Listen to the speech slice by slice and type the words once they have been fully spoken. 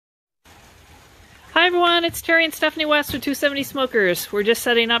Hi everyone, it's Terry and Stephanie West with 270 Smokers. We're just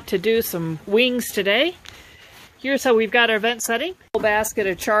setting up to do some wings today. Here's how we've got our vent setting. A basket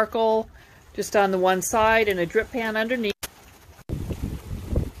of charcoal just on the one side and a drip pan underneath.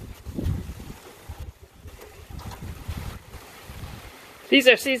 These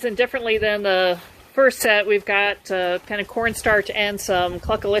are seasoned differently than the first set. We've got kind of cornstarch and some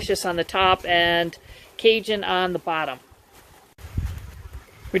Cluckalicious on the top and Cajun on the bottom.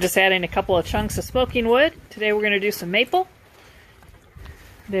 We're just adding a couple of chunks of smoking wood. Today we're going to do some maple.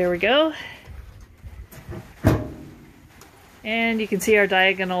 There we go. And you can see our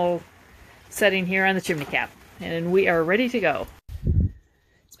diagonal setting here on the chimney cap. And we are ready to go.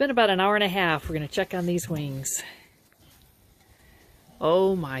 It's been about an hour and a half. We're going to check on these wings.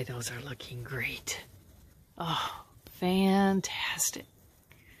 Oh my, those are looking great. Oh, fantastic.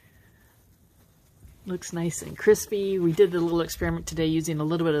 Looks nice and crispy. We did a little experiment today using a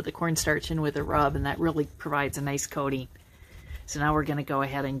little bit of the cornstarch in with a rub, and that really provides a nice coating. So now we're going to go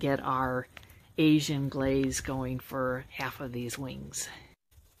ahead and get our Asian glaze going for half of these wings.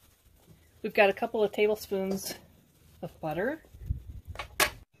 We've got a couple of tablespoons of butter.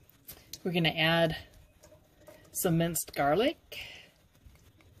 We're going to add some minced garlic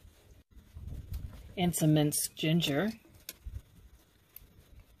and some minced ginger.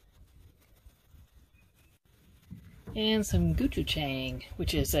 And some gochujang,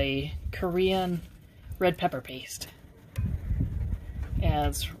 which is a Korean red pepper paste.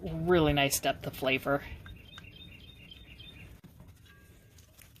 Adds really nice depth of flavor.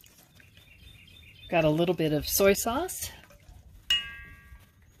 Got a little bit of soy sauce.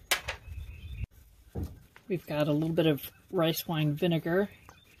 We've got a little bit of rice wine vinegar,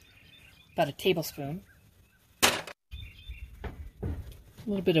 about a tablespoon. A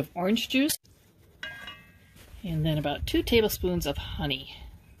little bit of orange juice. And then about 2 tablespoons of honey.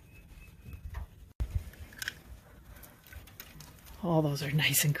 Oh, those are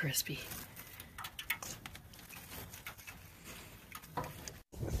nice and crispy.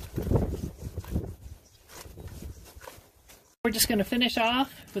 We're just going to finish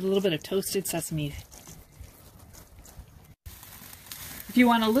off with a little bit of toasted sesame. If you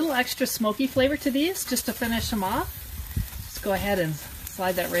want a little extra smoky flavor to these, just to finish them off, just go ahead and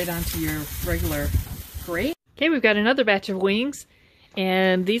slide that right onto your regular grate. Okay, we've got another batch of wings,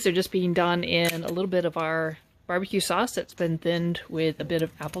 and these are just being done in a little bit of our barbecue sauce that's been thinned with a bit of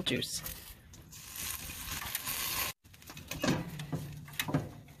apple juice.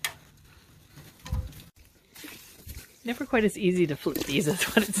 Never quite as easy to flip these as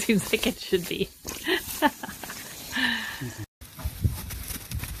what it seems like it should be.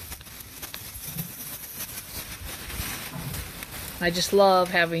 I just love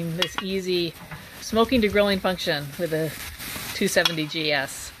having this easy smoking to grilling function with a 270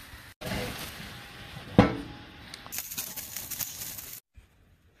 GS.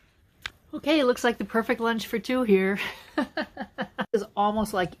 Okay, it looks like the perfect lunch for two here. It's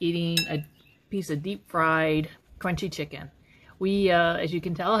almost like eating a piece of deep fried crunchy chicken. We, as you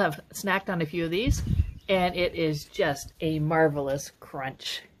can tell, have snacked on a few of these, and it is just a marvelous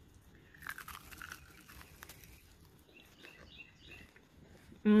crunch.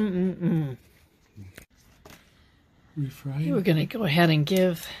 We're going to go ahead and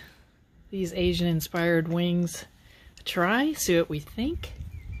give these Asian-inspired wings a try, see what we think.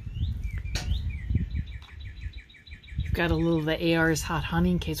 We've got a little of the AR's hot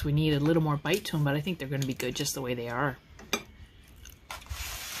honey in case we need a little more bite to them, but I think they're going to be good just the way they are.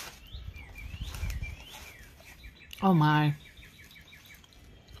 Oh my.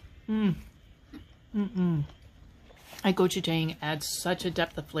 That gochujang adds such a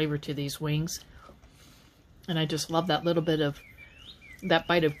depth of flavor to these wings. And I just love that little bit of that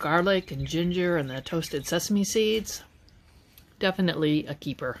bite of garlic and ginger and the toasted sesame seeds. Definitely a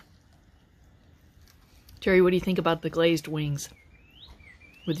keeper. Terry, what do you think about the glazed wings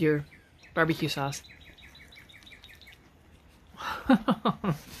with your barbecue sauce?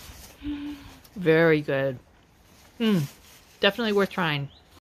 Very good. Definitely worth trying.